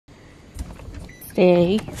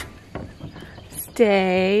Stay.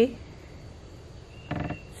 Stay.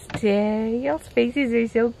 Stay. Y'all's faces are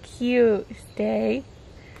so cute. Stay.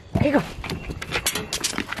 There you go.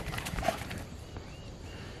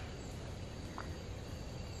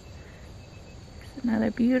 It's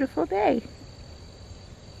another beautiful day.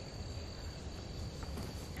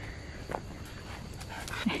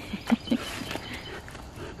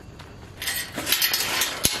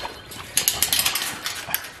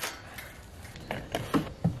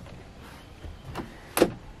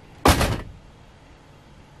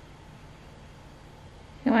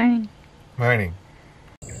 Good morning. Morning.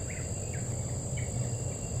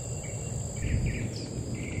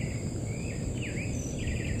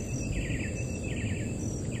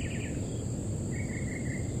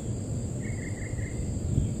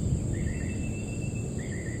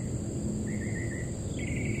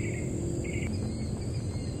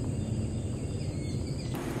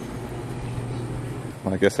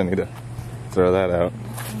 Well, I guess I need to throw that out.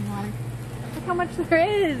 Look how much there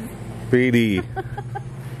is. Beady.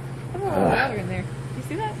 There's a lot of water in there. You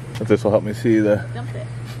see that? But this will help me see the... Dump it.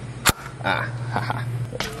 Ah, haha.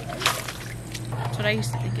 That's what I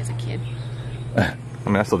used to think as a kid. I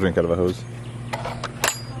mean, I still drink out of a hose.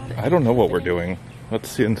 I don't know what we're doing. Let's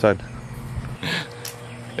see inside.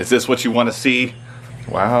 Is this what you want to see?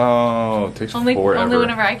 Wow, it takes forever. Only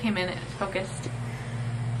whenever I came in, it focused.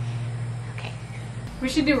 Okay. We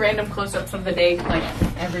should do random close-ups of the day, like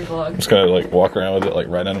every vlog. I'm just gonna like walk around with it like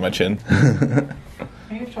right under my chin.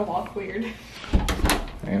 I have to walk weird.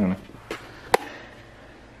 I don't know.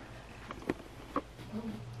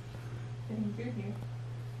 Getting through here.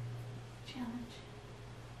 Challenge.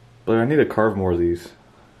 Blair, I need to carve more of these.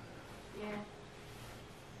 Yeah.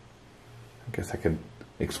 I guess I could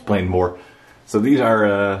explain more. So these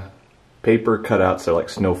are paper cutouts. They're like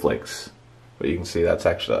snowflakes. But you can see that's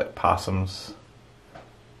actually like possums.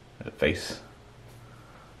 And a face.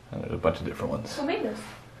 And there's a bunch of different ones. Who made this?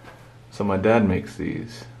 So my dad makes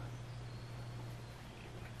these.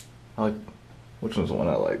 I like, which one's the one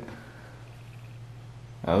I like?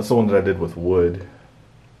 This is the one that I did with wood.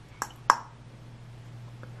 I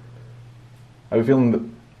have a feeling that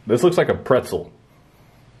this looks like a pretzel.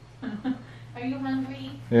 Are you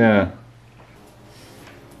hungry? Yeah.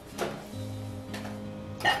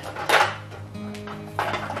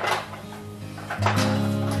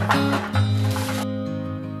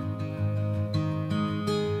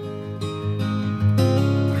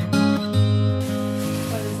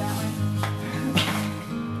 What is that one?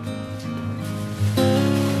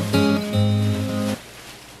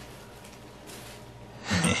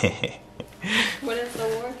 What is the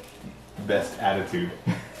war? Best attitude.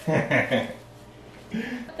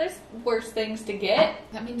 There's worse things to get.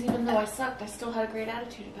 That means even though I sucked, I still had a great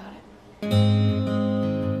attitude about it.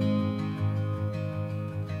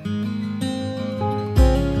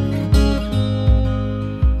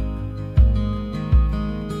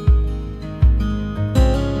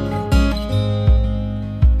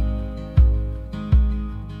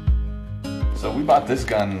 So we bought this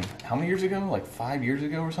gun how many years ago? Like 5 years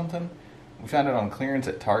ago or something? We found it on clearance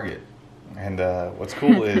at Target. And what's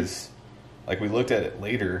cool is, like, we looked at it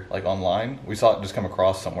later, like online. We saw it just come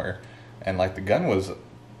across somewhere. And like the gun was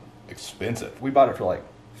expensive. We bought it for like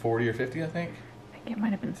 40 or 50, I think. I think it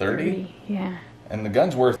might have been 30? Yeah. And the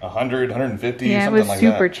gun's worth 100, 150, Yeah, something it was like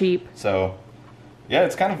super that. cheap. So, yeah,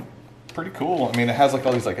 it's kind of pretty cool. I mean, it has like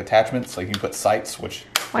all these like attachments. Like you can put sights, which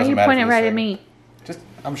Why are you pointing right at me? Just,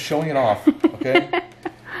 I'm showing it off, okay?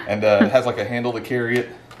 And it has like a handle to carry it.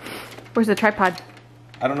 Where's the tripod?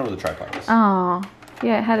 I don't know where the tripod is. Oh,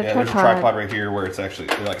 yeah, it had a tripod. There's a tripod right here where it's actually,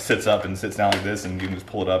 it like sits up and sits down like this, and you can just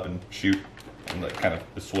pull it up and shoot, and like kind of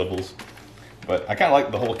it swivels. But I kind of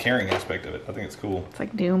like the whole carrying aspect of it. I think it's cool. It's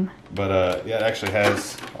like Doom. But yeah, it actually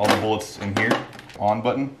has all the bullets in here, on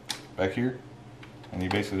button, back here, and you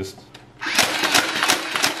basically just...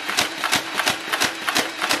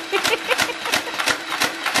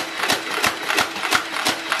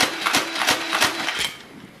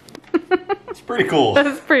 It's pretty cool.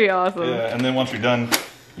 That's pretty awesome. Yeah, and then once you're done,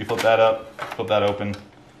 you flip that up, flip that open,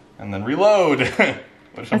 and then reload. Which I'm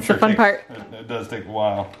That's sure the fun part. It does take a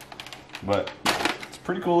while, but it's a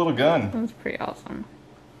pretty cool little gun. That's pretty awesome.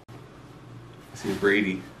 I see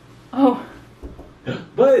Brady. Oh.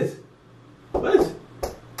 Buzz! Buzz!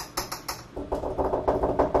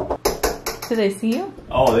 Did they see you?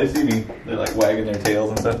 Oh, they see me. They're like wagging their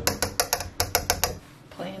tails and stuff.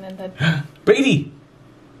 Playing in the... Brady!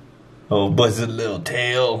 Oh, Buzz's little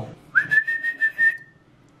tail.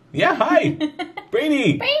 Yeah, hi!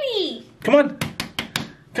 Brady! Brady! Come on!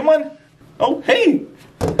 Come on! Oh, hey!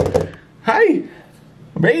 Hi!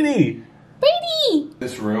 Brady! Brady! me!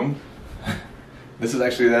 This room, this is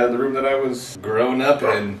actually the room that I was growing up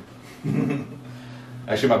in.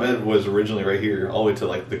 Actually, my bed was originally right here, all the way to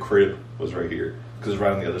like the crib was right here, because it's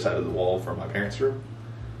right on the other side of the wall from my parents' room.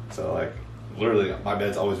 So like, literally, my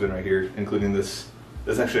bed's always been right here, including this.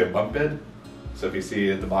 This is actually a bunk bed. So if you see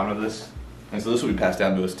at the bottom of this, and so this will be passed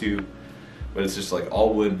down to us too, but it's just like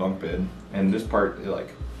all wood bunk bed, and this part it like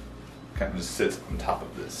kind of just sits on top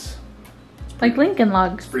of this. Like Lincoln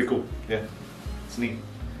logs. It's pretty cool. Yeah, it's neat.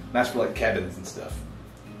 Nice for like cabins and stuff.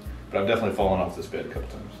 But I've definitely fallen off this bed a couple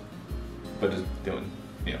times. But just doing,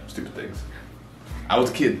 you know, stupid things. I was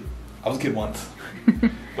a kid. I was a kid once.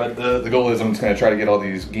 But the goal is I'm just gonna try to get all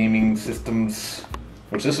these gaming systems.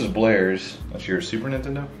 Which this is Blair's. That's your Super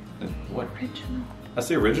Nintendo? What? Original. That's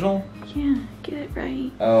the original? Yeah, get it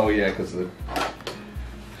right. Oh yeah, because the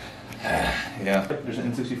yeah. There's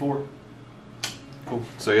an N64. Cool.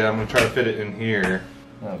 So yeah, I'm gonna try to fit it in here.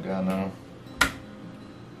 Oh god, no.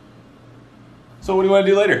 So what do you want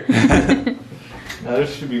to do later? Now there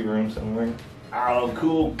should be room somewhere. Oh,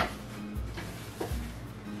 cool.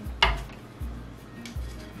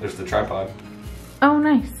 There's the tripod. Oh,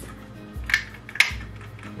 nice.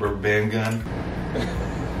 Rubber band gun.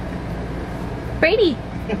 Brady!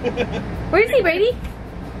 Where is he, Brady?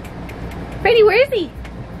 Brady, where is he?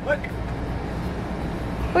 What?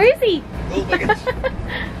 Where is he? Oh my gosh.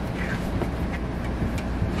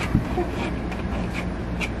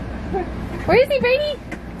 Where is he, Brady?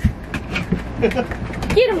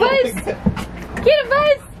 Get him, Buzz! Get him,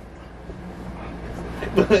 Buzz!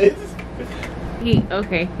 Buzz?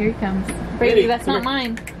 Okay, here he comes. Brady, that's not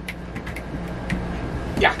mine.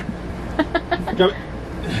 Yeah. Come.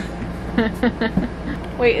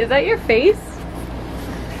 Wait, is that your face?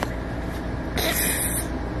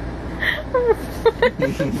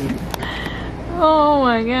 Oh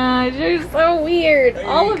my gosh, you're so weird. Hey.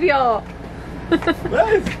 All of y'all.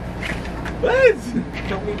 Buzz! Buzz!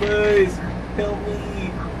 Help me, Buzz! Help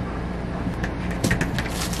me!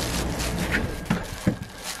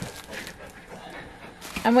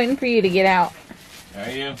 I'm waiting for you to get out. Are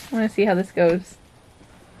you? I want to see how this goes.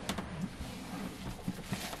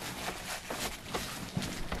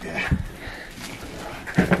 Yeah.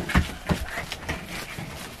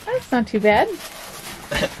 That's not too bad.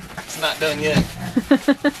 It's not done yet.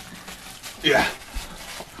 Yeah.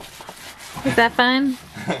 Is that fun?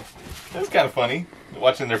 That's kind of funny,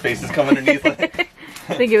 watching their faces come underneath. Like.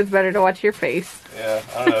 I think it was better to watch your face. Yeah,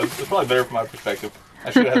 I don't know. It's probably better from my perspective.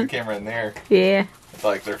 I should have had the camera in there. Yeah. It's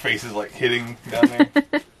like their faces like hitting down there.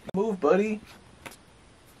 Move, buddy.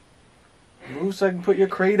 Move so I can put your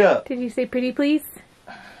crate up. Did you say pretty please?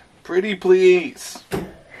 Pretty please.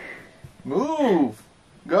 Move.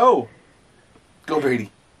 Go. Go,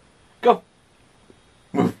 Brady. Go.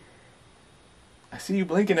 Move. I see you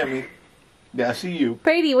blinking at me. Yeah, I see you.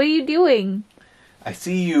 Brady, what are you doing? I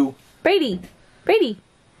see you. Brady. Brady.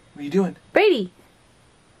 What are you doing? Brady.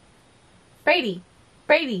 Brady.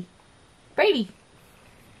 Brady. Brady.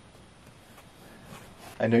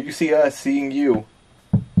 I know you see us seeing you.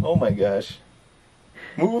 Oh my gosh.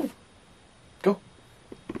 Move. Go.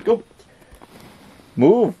 Go.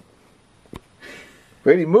 Move.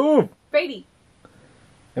 Brady, move. Brady.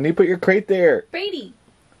 I need to put your crate there. Brady.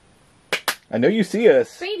 I know you see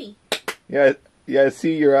us. Brady. Yeah, I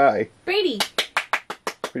see your eye. Brady.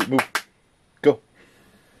 Brady, move. Go.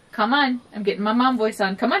 Come on. I'm getting my mom voice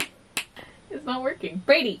on. Come on. It's not working.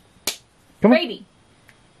 Brady. Come on. Brady.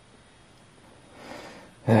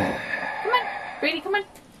 Come on. Brady, come on.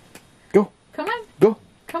 Go. Come on. Go.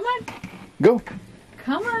 Come on. Go.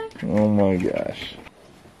 Come on. Oh my gosh.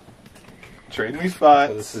 Trading me spot.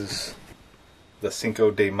 So this is the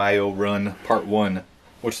Cinco de Mayo run part 1,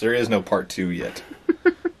 which there is no part 2 yet.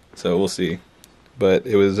 So we'll see. But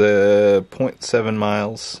it was 0.7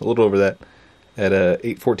 miles, a little over that, at a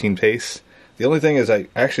 8:14 pace. The only thing is I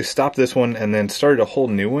actually stopped this one and then started a whole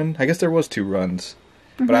new one. I guess there was 2 runs,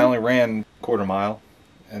 but I only ran quarter mile,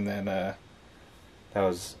 and then that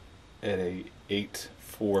was at a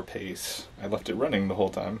 8:4 pace. I left it running the whole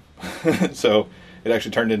time, so it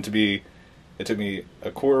actually turned into be. It took me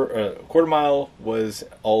a quarter mile was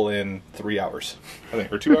all in 3 hours, I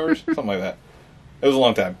think, or 2 hours, something like that. It was a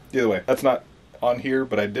long time. Either way, that's not on here,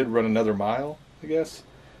 but I did run another mile, I guess.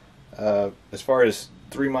 As far as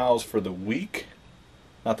 3 miles for the week,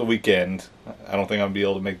 not the weekend. I don't think I'll be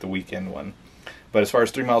able to make the weekend one. But as far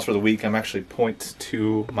as 3 miles for the week, I'm actually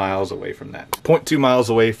 0.2 miles away from that. 0.2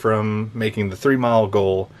 miles away from making the 3 mile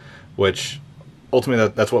goal, which ultimately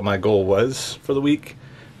that's what my goal was for the week.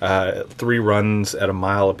 3 runs at a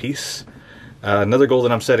mile apiece. Another goal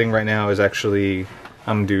that I'm setting right now is actually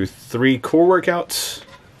I'm going to do 3 core workouts,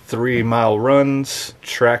 3-mile runs,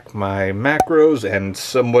 track my macros and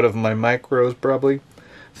somewhat of my micros probably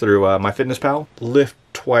through MyFitnessPal. Lift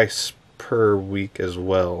twice per week as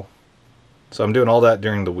well. So I'm doing all that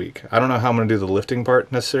during the week. I don't know how I'm going to do the lifting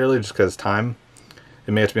part necessarily, just because time.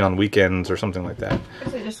 It may have to be on weekends or something like that.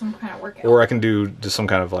 Is it just some kind of workout? Or I can do just some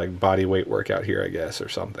kind of like body weight workout here, I guess, or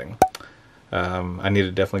something. I need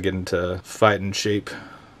to definitely get into fighting shape.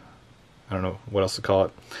 I don't know what else to call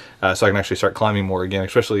it. So I can actually start climbing more again,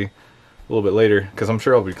 especially a little bit later, because I'm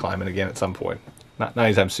sure I'll be climbing again at some point. Not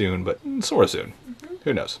anytime soon, but sort of soon.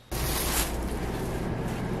 Who knows?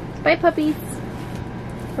 Bye, puppies.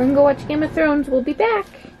 We're gonna go watch Game of Thrones. We'll be back.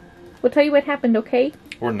 We'll tell you what happened, okay?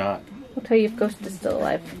 Or not. We'll tell you if Ghost is still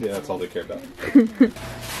alive. Yeah, that's all they care about.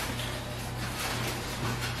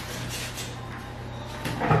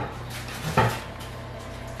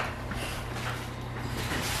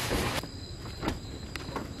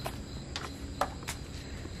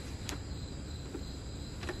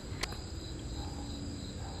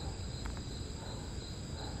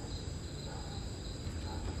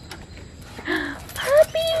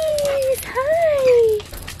 Puppies! Hi!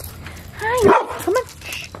 Hi! Come on.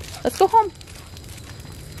 Let's go home.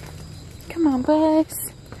 Come on,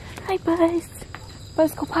 Buzz. Hi, Buzz.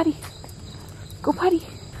 Buzz, go potty. Go potty.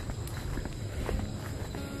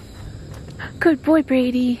 Good boy,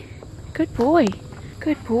 Brady. Good boy.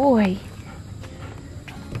 Good boy.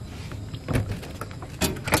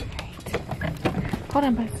 Right. Hold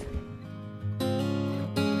on, Buzz.